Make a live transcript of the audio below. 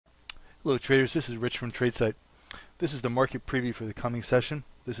Hello traders, this is Rich from Tradesight. This is the market preview for the coming session.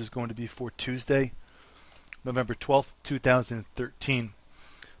 This is going to be for Tuesday, November 12th, 2013.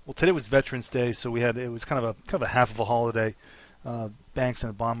 Well, today was Veterans Day, so it was kind of a half of a holiday. Banks and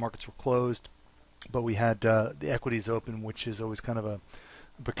the bond markets were closed, but we had the equities open, which is always kind of a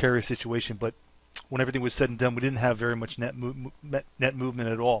precarious situation. But when everything was said and done, we didn't have very much net movement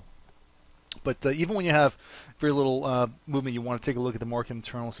at all. But even when you have very little movement, you want to take a look at the market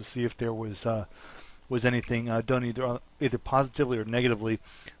internals to see if there was anything done either positively or negatively.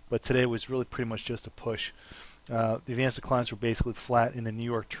 But today was really pretty much just a push. The advanced declines were basically flat in the New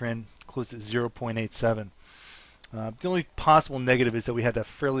York trend, closed at 0.87. The only possible negative is that we had that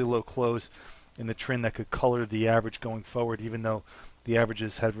fairly low close in the trend that could color the average going forward, even though the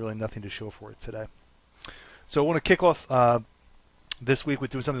averages had really nothing to show for it today. So I want to kick off this week we're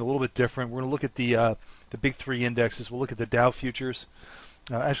doing something a little bit different. We're going to look at the big three indexes. We'll look at the Dow futures.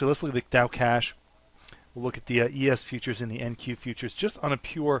 Actually, let's look at the Dow cash. We'll look at the ES futures and the NQ futures just on a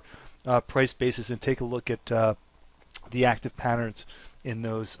pure price basis and take a look at the active patterns in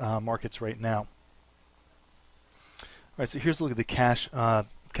those markets right now. All right, so here's a look at the cash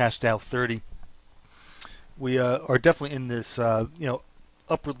Dow 30. We are definitely in this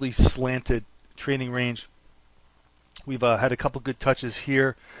upwardly slanted trading range. We've had a couple good touches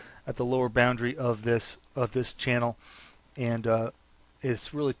here at the lower boundary of this channel, and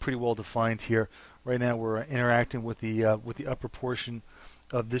it's really pretty well defined here. Right now, we're interacting with the upper portion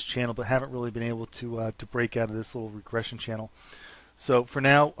of this channel, but haven't really been able to break out of this little regression channel. So for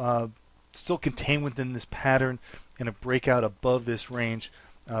now, still contained within this pattern, and a breakout above this range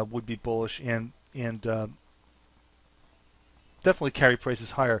would be bullish and definitely carry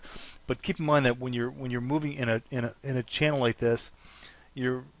prices higher. But keep in mind that when you're moving in a channel like this,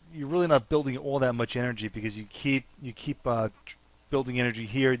 you're really not building all that much energy, because you keep building energy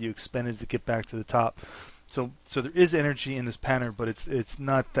here, you expend it to get back to the top. So there is energy in this pattern, but it's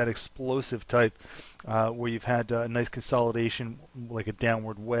not that explosive type where you've had a nice consolidation like a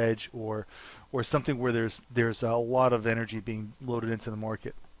downward wedge or something where there's a lot of energy being loaded into the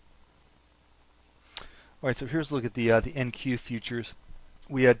market. All right, so here's a look at the NQ futures.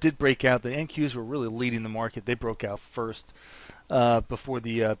 We did break out. The NQs were really leading the market. They broke out first before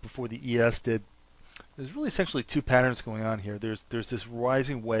the ES did. There's really essentially two patterns going on here. There's this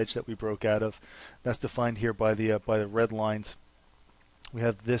rising wedge that we broke out of. That's defined here by the red lines. We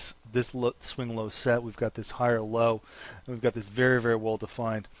have this swing low set. We've got this higher low, and we've got this very, very well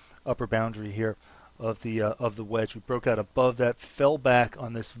defined upper boundary here of the wedge. We broke out above that, fell back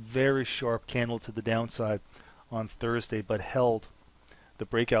on this very sharp candle to the downside on Thursday, but held the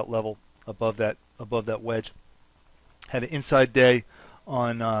breakout level above that wedge. Had an inside day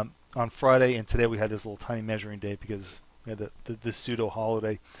on Friday, and today we had this little tiny measuring day because we had the pseudo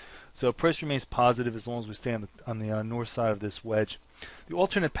holiday. So price remains positive as long as we stay on the north side of this wedge. The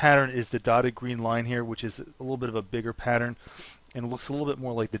alternate pattern is the dotted green line here, which is a little bit of a bigger pattern, and it looks a little bit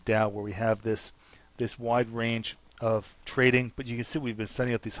more like the Dow, where we have this wide range of trading, but you can see we've been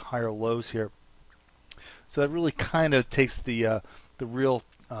setting up these higher lows here. So that really kind of takes the real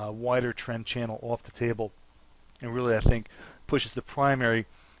wider trend channel off the table, and really I think pushes the primary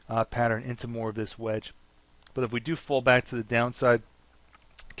pattern into more of this wedge. But if we do fall back to the downside,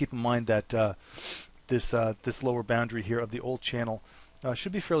 keep in mind that this lower boundary here of the old channel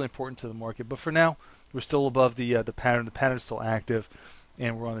should be fairly important to the market. But for now, we're still above the pattern. The pattern is still active,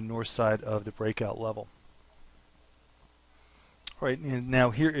 and we're on the north side of the breakout level. All right, and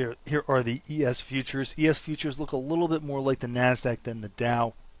now here are the ES futures. ES futures look a little bit more like the NASDAQ than the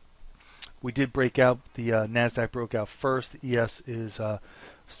Dow. We did break out. The NASDAQ broke out first. The ES is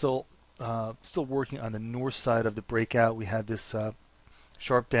still working on the north side of the breakout. We had this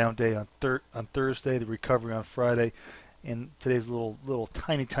sharp down day on Thursday, the recovery on Friday, and today's a little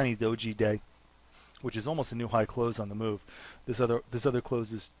tiny doji day, which is almost a new high close on the move. This other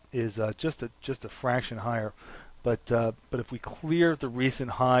close is just a fraction higher, but if we clear the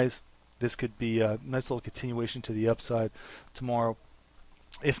recent highs, this could be a nice little continuation to the upside tomorrow.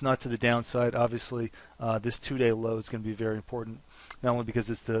 If not to the downside, obviously this 2-day low is going to be very important, not only because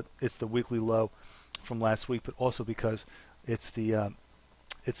it's the weekly low from last week, but also because it's the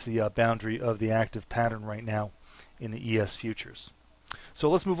boundary of the active pattern right now in the ES futures. So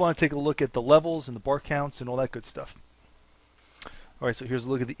let's move on and take a look at the levels and the bar counts and all that good stuff. All right, so here's a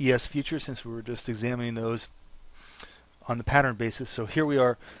look at the ES futures, since we were just examining those on the pattern basis. So here we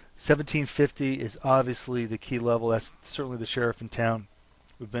are. 1750 is obviously the key level. That's certainly the sheriff in town.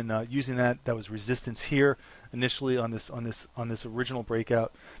 We've been using that. That was resistance here initially on this original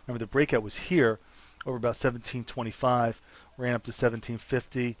breakout. Remember, the breakout was here over about 1725. ran up to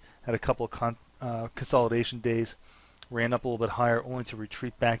 1750, had a couple of consolidation days, ran up a little bit higher, only to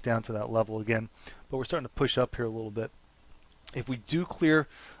retreat back down to that level again. But we're starting to push up here a little bit. If we do clear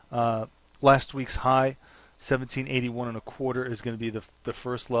last week's high, 1781.25 is going to be the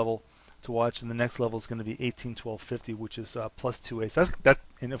first level to watch, and the next level is going to be 1812.50, which is plus 2/8.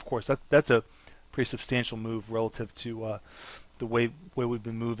 And of course that's a pretty substantial move relative to the way we've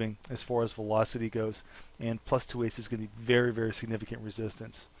been moving as far as velocity goes, and plus 2/8 is going to be very, very significant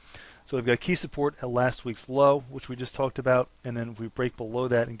resistance. So we've got key support at last week's low, which we just talked about, and then if we break below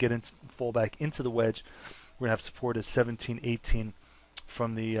that and fall back into the wedge, we're going to have support at 1718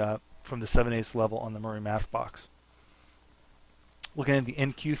 from the 7/8 level on the Murray Math box. Looking at the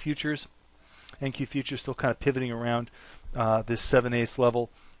NQ futures still kind of pivoting around this 7/8 level,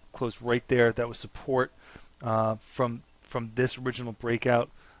 closed right there. That was support from this original breakout.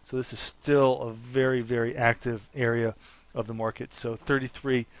 So this is still a very, very active area of the market. So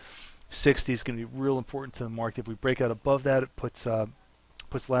 33.60 is going to be real important to the market. If we break out above that, it puts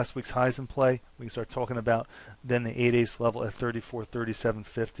last week's highs in play. We can start talking about then the 8/8 level at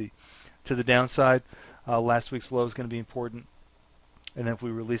 34.3750. To the downside, last week's low is going to be important, and then if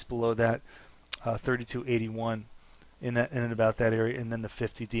we release below that, 32.81 in and about that area, and then the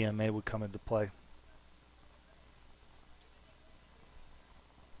 50 DMA would come into play.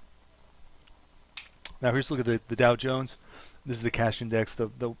 Now here's a look at the Dow Jones. This is the cash index. The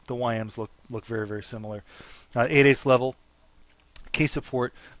YMs look very, very similar. 8/8 level, key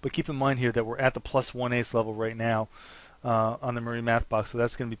support, but keep in mind here that we're at the plus 1/8 level right now on the Murray Math box, so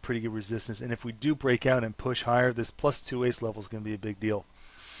that's going to be pretty good resistance. And if we do break out and push higher, this plus 2/8 level is going to be a big deal.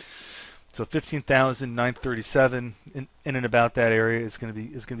 So 15,937 in and about that area is going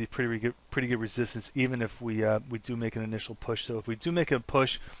to be pretty good resistance, even if we do make an initial push. So if we do make a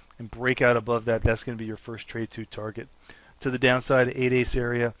push and break out above that, that's going to be your first trade to target. To the downside, 8/8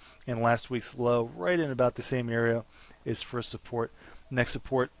 area and last week's low, right in about the same area, is first support. Next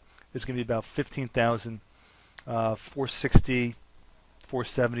support is going to be about 15,460,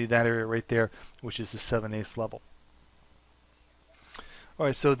 470, that area right there, which is the 7/8 level. All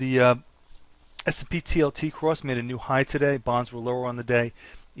right, so the S&P TLT cross made a new high today. Bonds were lower on the day,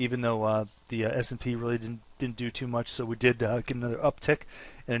 even though the S&P really didn't do too much. So we did get another uptick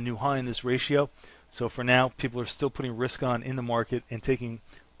and a new high in this ratio. So for now, people are still putting risk on in the market and taking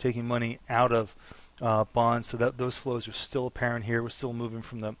money out of bonds. So that those flows are still apparent here. We're still moving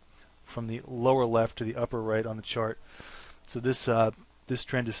from the lower left to the upper right on the chart. So this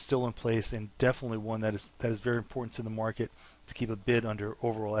trend is still in place, and definitely one that is very important to the market to keep a bid under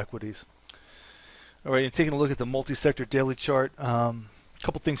overall equities. All right, and taking a look at the multi-sector daily chart, a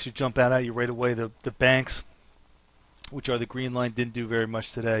couple things should jump out at you right away. The banks, which are the green line, didn't do very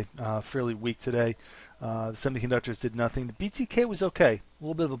much today. Fairly weak today. The semiconductors did nothing. The BTK was okay, a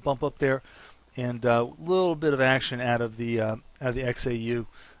little bit of a bump up there, and a little bit of action out of the XAU,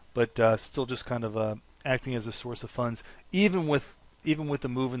 but still just kind of acting as a source of funds, even with the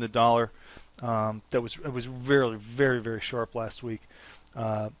move in the dollar. It was very, very, very sharp last week.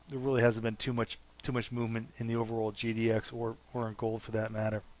 There really hasn't been too much movement in the overall GDX or in gold for that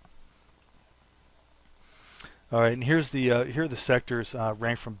matter. All right, and here are the sectors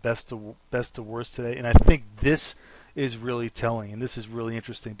ranked from best to worst today, and I think this is really telling, and this is really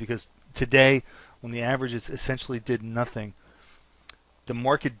interesting, because today, when the averages essentially did nothing, the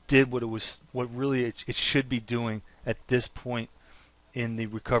market did what it should be doing at this point in the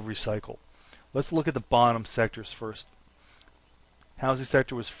recovery cycle. Let's look at the bottom sectors first. Housing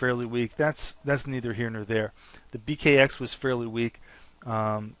sector was fairly weak. That's neither here nor there. The BKX was fairly weak,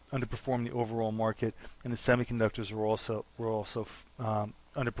 underperformed the overall market, and the semiconductors were also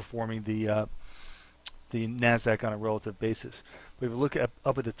underperforming the Nasdaq on a relative basis. But if we look up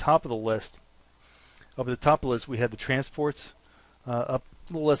at the top of the list, we had the transports up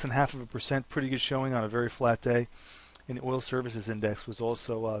a little less than 0.5%, pretty good showing on a very flat day. And the oil services index was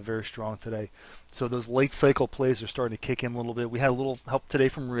also very strong today. So those late cycle plays are starting to kick in a little bit. We had a little help today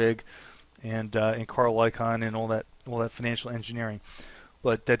from RIG and Carl Icahn and all that financial engineering,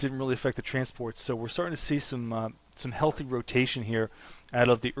 but that didn't really affect the transports. So we're starting to see some healthy rotation here out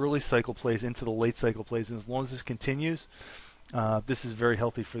of the early cycle plays into the late cycle plays. And as long as this continues, this is very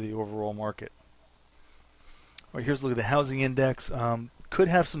healthy for the overall market. All right, here's a look at the housing index. Could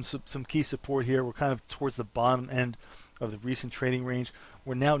have some key support here. We're kind of towards the bottom end of the recent trading range.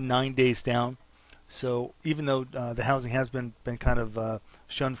 We're now 9 days down. So even though the housing has been kind of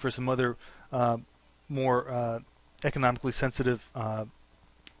shunned for some other more economically sensitive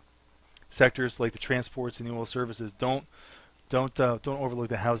sectors like the transports and the oil services, don't overlook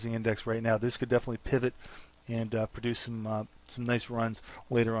the housing index right now. This could definitely pivot and produce some nice runs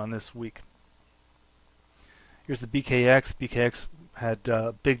later on this week. Here's the BKX. BKX had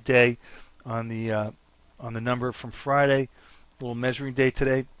a big day on the number from Friday. A little measuring day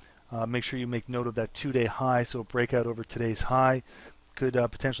today. Make sure you make note of that 2-day high. So a breakout over today's high could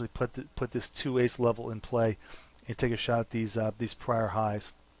potentially put this 2-ace level in play and take a shot at these prior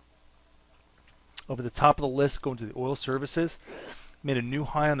highs. Over the top of the list, going to the oil services. Made a new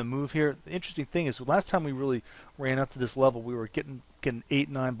high on the move here. The interesting thing is, last time we really ran up to this level, we were getting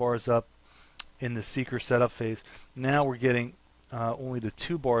 8-9 bars up in the seeker setup phase. Now we're getting only the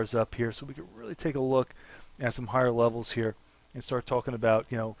 2 bars up here, so we can really take a look at some higher levels here and start talking about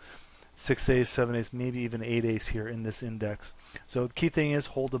 6-ace, 7-ace, maybe even 8-ace here in this index. So the key thing is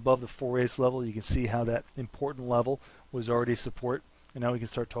hold above the 4-ace level. You can see how that important level was already support, and now we can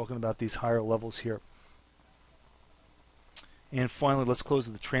start talking about these higher levels here. And finally, let's close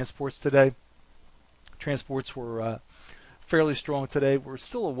with the transports today. Transports were fairly strong today. We're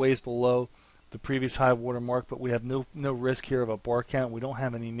still a ways below the previous high water mark, but we have no risk here of a bar count. We don't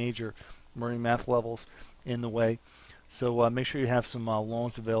have any major marine math levels in the way. So make sure you have some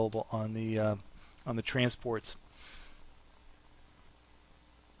loans available on the transports.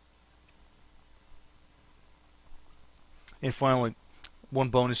 And finally, one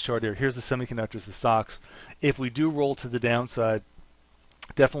bonus chart here. Here's the semiconductors, the SOX. If we do roll to the downside,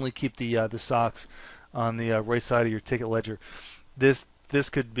 definitely keep the SOX on the right side of your ticket ledger. This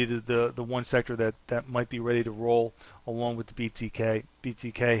could be the one sector that might be ready to roll along with the BTK.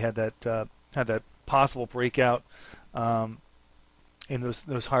 BTK had that possible breakout in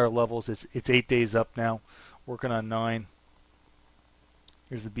those higher levels. It's 8 days up now, working on 9.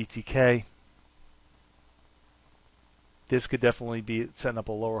 Here's the BTK. This could definitely be setting up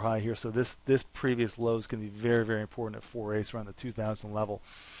a lower high here. So this previous low is going to be very, very important at 4-ace around the 2000 level.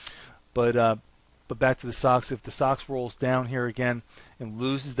 But back to the SOX. If the SOX rolls down here again and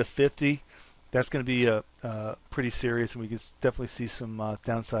loses the 50, that's going to be pretty serious, and we can definitely see some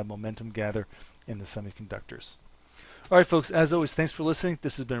downside momentum gather in the semiconductors. All right, folks. As always, thanks for listening.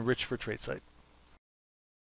 This has been Rich for Tradesight.